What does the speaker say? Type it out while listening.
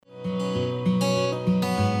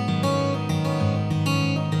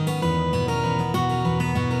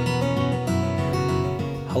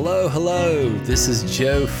Hello. This is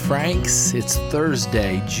Joe Franks. It's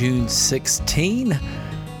Thursday, June 16.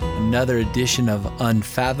 Another edition of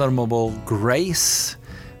Unfathomable Grace,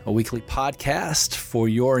 a weekly podcast for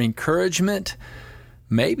your encouragement,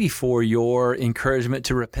 maybe for your encouragement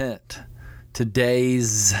to repent.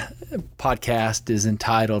 Today's podcast is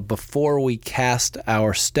entitled Before We Cast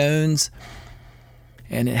Our Stones,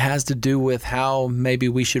 and it has to do with how maybe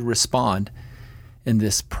we should respond in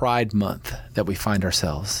this Pride Month that we find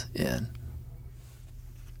ourselves in.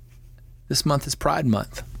 This month is Pride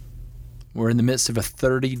Month. We're in the midst of a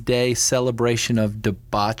 30-day celebration of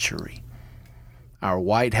debauchery. Our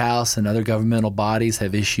White House and other governmental bodies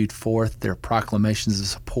have issued forth their proclamations of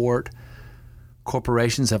support.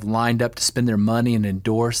 Corporations have lined up to spend their money and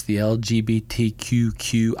endorse the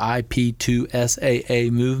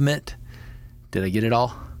LGBTQIP2SAA movement. Did I get it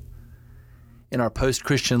all? In our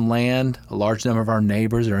post-Christian land, a large number of our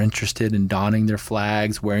neighbors are interested in donning their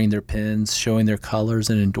flags, wearing their pins, showing their colors,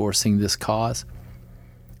 and endorsing this cause.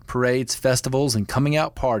 Parades, festivals, and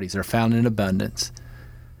coming-out parties are found in abundance.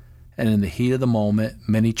 And in the heat of the moment,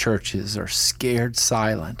 many churches are scared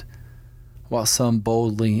silent, while some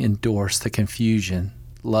boldly endorse the confusion,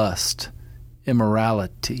 lust,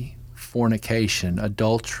 immorality, fornication,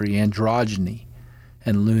 adultery, androgyny,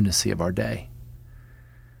 and lunacy of our day.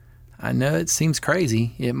 I know it seems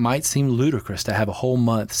crazy. It might seem ludicrous to have a whole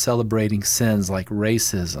month celebrating sins like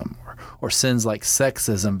racism or sins like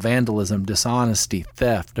sexism, vandalism, dishonesty,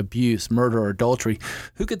 theft, abuse, murder, or adultery.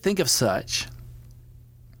 Who could think of such?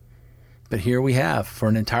 But here we have, for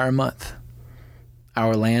an entire month,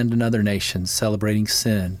 our land and other nations celebrating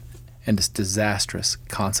sin and its disastrous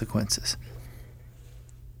consequences.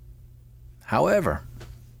 However,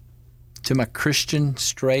 to my Christian,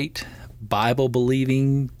 straight,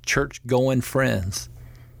 Bible-believing, church-going friends,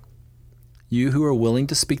 you who are willing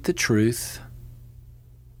to speak the truth,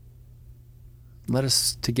 let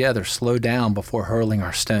us together slow down before hurling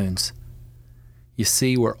our stones. You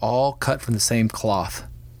see, we're all cut from the same cloth.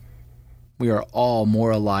 We are all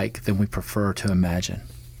more alike than we prefer to imagine.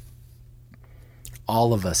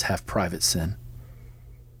 All of us have private sin.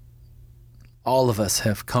 All of us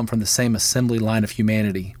have come from the same assembly line of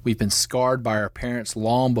humanity. We've been scarred by our parents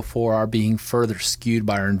long before our being further skewed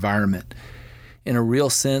by our environment. In a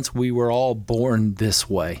real sense, we were all born this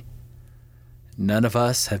way. None of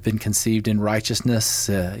us have been conceived in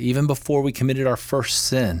righteousness. Even before we committed our first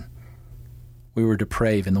sin, we were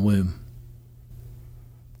depraved in the womb.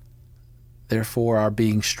 Therefore, our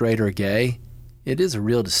being straight or gay, it is a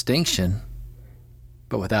real distinction,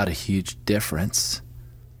 but without a huge difference.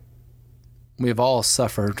 We have all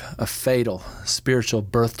suffered a fatal spiritual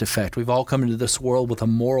birth defect. We've all come into this world with a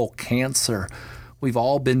moral cancer. We've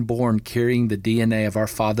all been born carrying the DNA of our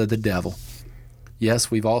father, the devil.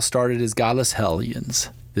 Yes, we've all started as godless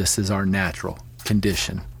hellions. This is our natural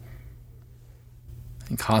condition.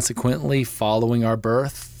 And consequently, following our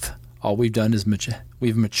birth, all we've done is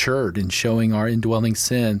we've matured in showing our indwelling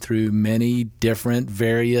sin through many different,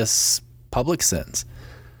 various public sins.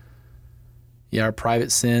 Yeah, our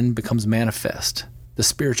private sin becomes manifest. The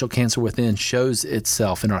spiritual cancer within shows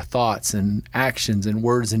itself in our thoughts and actions and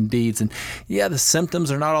words and deeds. And yeah, the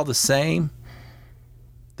symptoms are not all the same.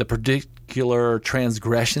 The particular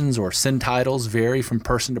transgressions or sin titles vary from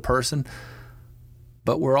person to person.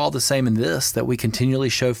 But we're all the same in this, that we continually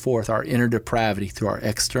show forth our inner depravity through our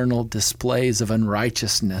external displays of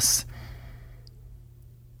unrighteousness.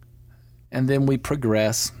 And then we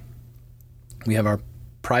progress. We have our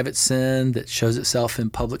private sin that shows itself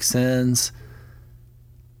in public sins.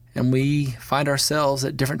 And we find ourselves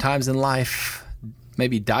at different times in life,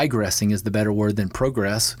 maybe digressing is the better word than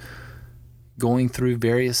progress, going through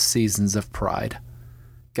various seasons of pride.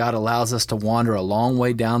 God allows us to wander a long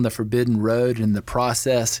way down the forbidden road. In the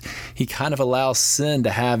process, He kind of allows sin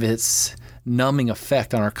to have its numbing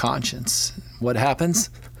effect on our conscience. What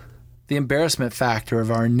happens? The embarrassment factor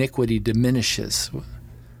of our iniquity diminishes.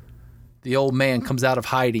 The old man comes out of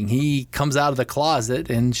hiding. He comes out of the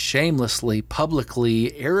closet, and shamelessly,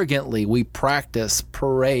 publicly, arrogantly, we practice,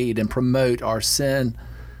 parade, and promote our sin.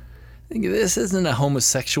 This isn't a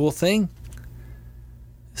homosexual thing.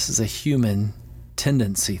 This is a human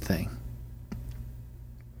tendency thing.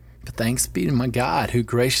 But thanks be to my God who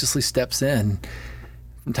graciously steps in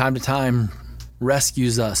from time to time,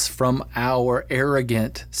 rescues us from our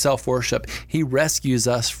arrogant self-worship. He rescues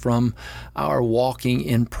us from our walking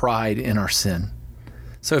in pride in our sin.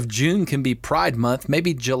 So if June can be Pride Month,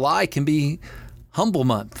 maybe July can be Humble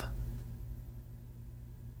Month.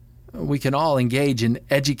 We can all engage in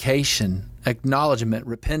education, acknowledgement,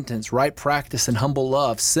 repentance, right practice, and humble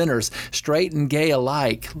love, sinners, straight and gay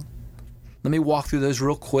alike. Let me walk through those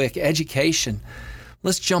real quick. Education.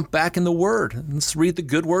 Let's jump back in the Word. Let's read the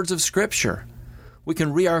good words of Scripture. We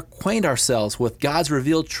can reacquaint ourselves with God's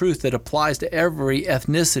revealed truth that applies to every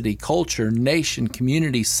ethnicity, culture, nation,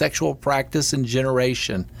 community, sexual practice, and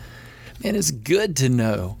generation. Man, it's good to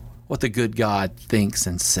know what the good God thinks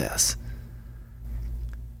and says.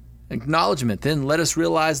 Acknowledgement. Then let us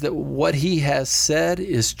realize that what He has said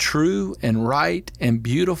is true and right and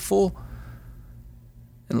beautiful.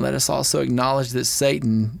 And let us also acknowledge that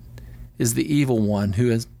Satan is the evil one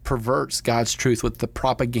who perverts God's truth with the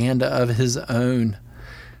propaganda of his own.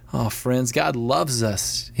 Oh, friends, God loves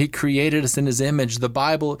us. He created us in His image. The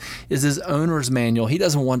Bible is His owner's manual. He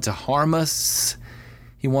doesn't want to harm us.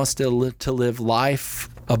 He wants to live life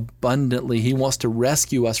abundantly. He wants to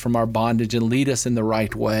rescue us from our bondage and lead us in the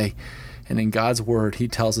right way. And in God's Word, He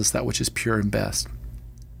tells us that which is pure and best.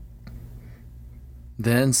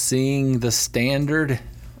 Then, seeing the standard,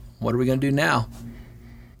 what are we going to do now?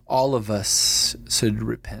 All of us should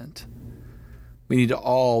repent. We need to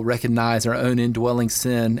all recognize our own indwelling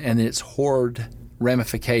sin and its horrid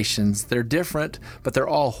ramifications. They're different, but they're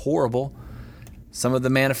all horrible. Some of the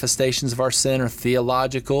manifestations of our sin are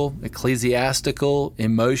theological, ecclesiastical,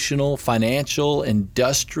 emotional, financial,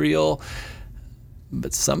 industrial.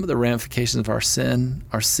 But some of the ramifications of our sin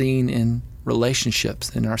are seen in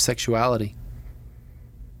relationships, in our sexuality.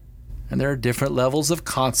 And there are different levels of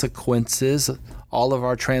consequences. All of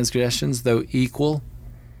our transgressions, though equal,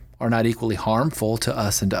 are not equally harmful to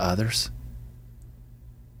us and to others.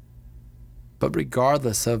 But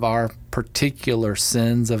regardless of our particular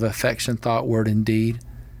sins of affection, thought, word, and deed,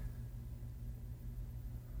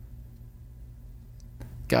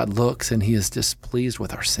 God looks and He is displeased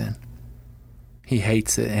with our sin. He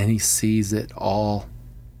hates it and He sees it all.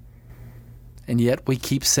 And yet we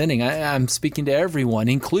keep sinning. I'm speaking to everyone,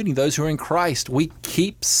 including those who are in Christ. We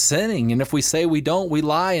keep sinning. And if we say we don't, we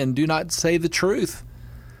lie and do not say the truth.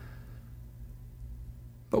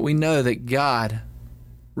 But we know that God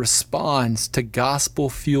responds to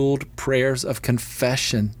gospel-fueled prayers of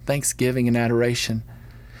confession, thanksgiving, and adoration.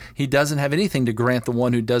 He doesn't have anything to grant the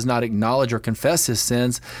one who does not acknowledge or confess his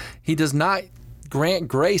sins. He does not grant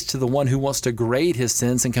grace to the one who wants to grade his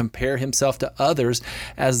sins and compare himself to others,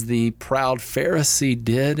 as the proud Pharisee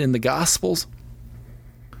did in the Gospels.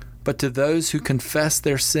 But to those who confess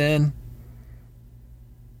their sin,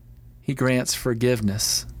 He grants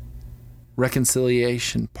forgiveness,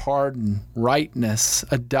 reconciliation, pardon, rightness,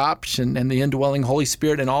 adoption, and the indwelling Holy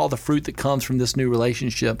Spirit and all the fruit that comes from this new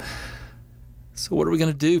relationship. So what are we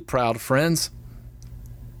going to do, proud friends?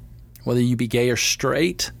 Whether you be gay or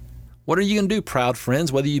straight, what are you going to do, proud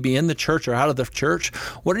friends? Whether you be in the church or out of the church,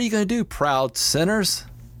 what are you going to do, proud sinners?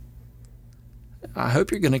 I hope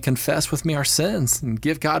you're going to confess with me our sins and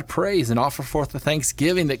give God praise and offer forth the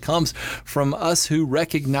thanksgiving that comes from us who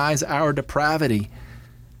recognize our depravity.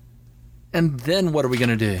 And then what are we going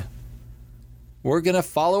to do? We're going to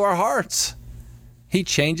follow our hearts. He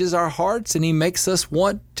changes our hearts and He makes us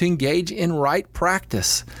want to engage in right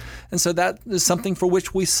practice. And so that is something for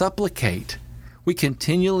which we supplicate. We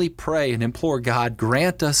continually pray and implore God,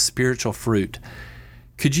 grant us spiritual fruit.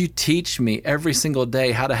 Could you teach me every single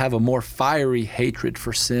day how to have a more fiery hatred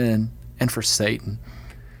for sin and for Satan?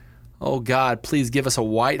 Oh God, please give us a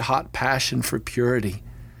white-hot passion for purity.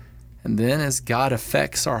 And then as God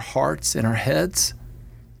affects our hearts and our heads,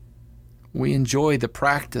 we enjoy the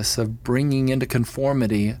practice of bringing into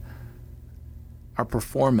conformity our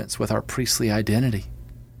performance with our priestly identity.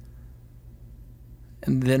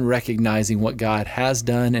 And then recognizing what God has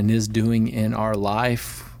done and is doing in our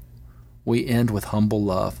life, we end with humble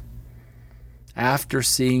love. After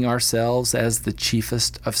seeing ourselves as the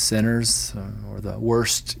chiefest of sinners or the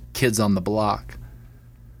worst kids on the block,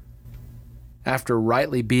 after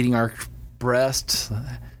rightly beating our breasts,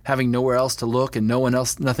 having nowhere else to look and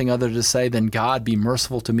nothing other to say than God, be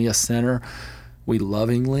merciful to me, a sinner, we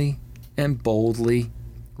lovingly and boldly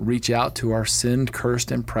reach out to our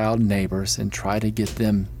sin-cursed and proud neighbors and try to get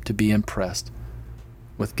them to be impressed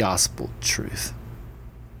with gospel truth.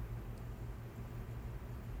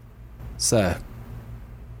 So,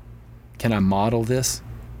 can I model this?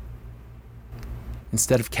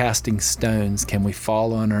 Instead of casting stones, can we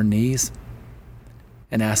fall on our knees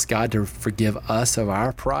and ask God to forgive us of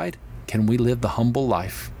our pride? Can we live the humble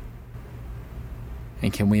life?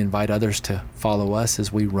 And can we invite others to follow us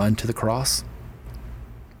as we run to the cross?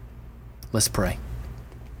 Let's pray.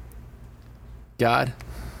 God,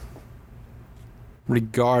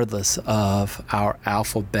 regardless of our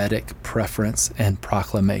alphabetic preference and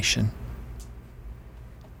proclamation,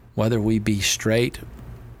 whether we be straight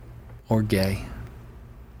or gay,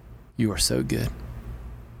 you are so good.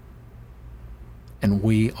 and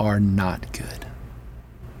we are not good.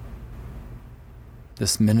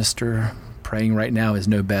 This minister praying right now is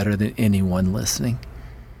no better than anyone listening.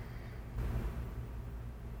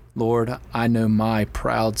 Lord, I know my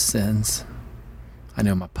proud sins. I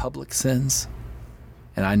know my public sins,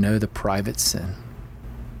 and I know the private sin.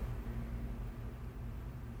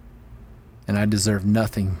 And I deserve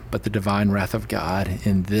nothing but the divine wrath of God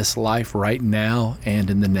in this life right now and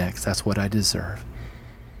in the next. That's what I deserve.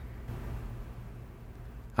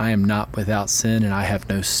 I am not without sin, and I have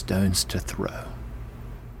no stones to throw.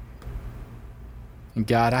 And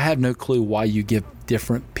God, I have no clue why you give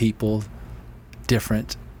different people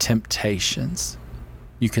different temptations.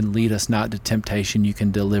 You can lead us not to temptation. You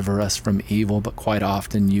can deliver us from evil, but quite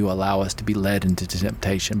often you allow us to be led into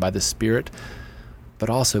temptation by the Spirit, but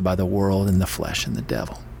also by the world and the flesh and the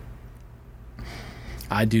devil.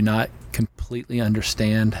 I do not completely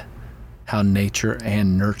understand how nature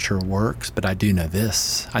and nurture works, but I do know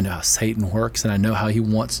this. I know how Satan works, and I know how he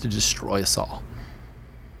wants to destroy us all.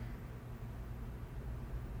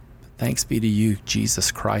 But thanks be to you,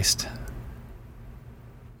 Jesus Christ.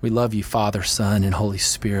 We love you, Father, Son, and Holy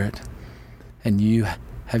Spirit, and you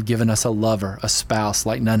have given us a lover, a spouse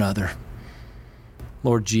like none other.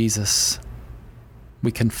 Lord Jesus,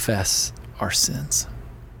 we confess our sins.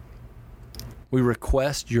 We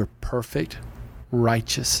request your perfect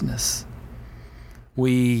righteousness.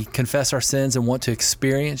 We confess our sins and want to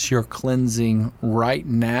experience your cleansing right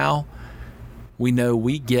now. We know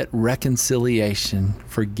we get reconciliation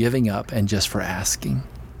for giving up and just for asking.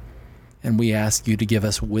 And we ask you to give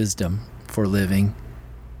us wisdom for living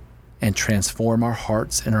and transform our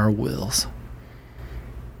hearts and our wills.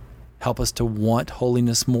 Help us to want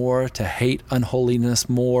holiness more, to hate unholiness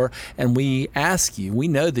more. And we ask you, we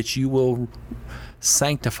know that you will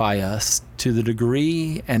sanctify us to the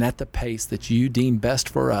degree and at the pace that you deem best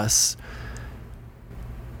for us.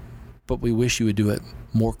 But we wish you would do it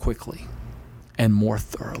more quickly and more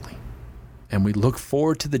thoroughly. And we look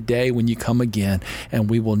forward to the day when you come again, and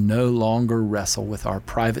we will no longer wrestle with our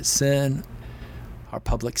private sin, our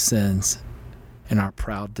public sins, and our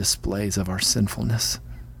proud displays of our sinfulness.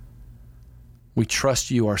 We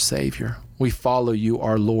trust you, our Savior. We follow you,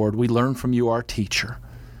 our Lord. We learn from you, our teacher.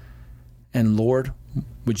 And Lord,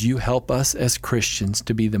 would you help us as Christians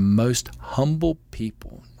to be the most humble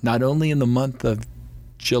people, not only in the month of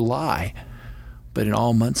July, but in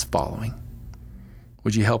all months following.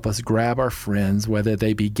 Would you help us grab our friends, whether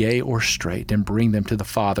they be gay or straight, and bring them to the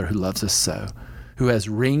Father who loves us so, who has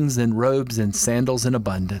rings and robes and sandals in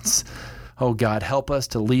abundance. Oh God, help us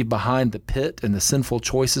to leave behind the pit and the sinful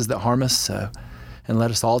choices that harm us so, and let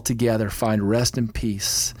us all together find rest and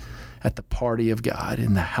peace at the party of God,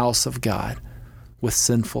 in the house of God, with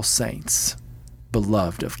sinful saints,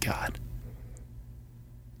 beloved of God.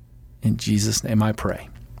 In Jesus' name I pray.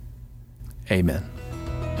 Amen.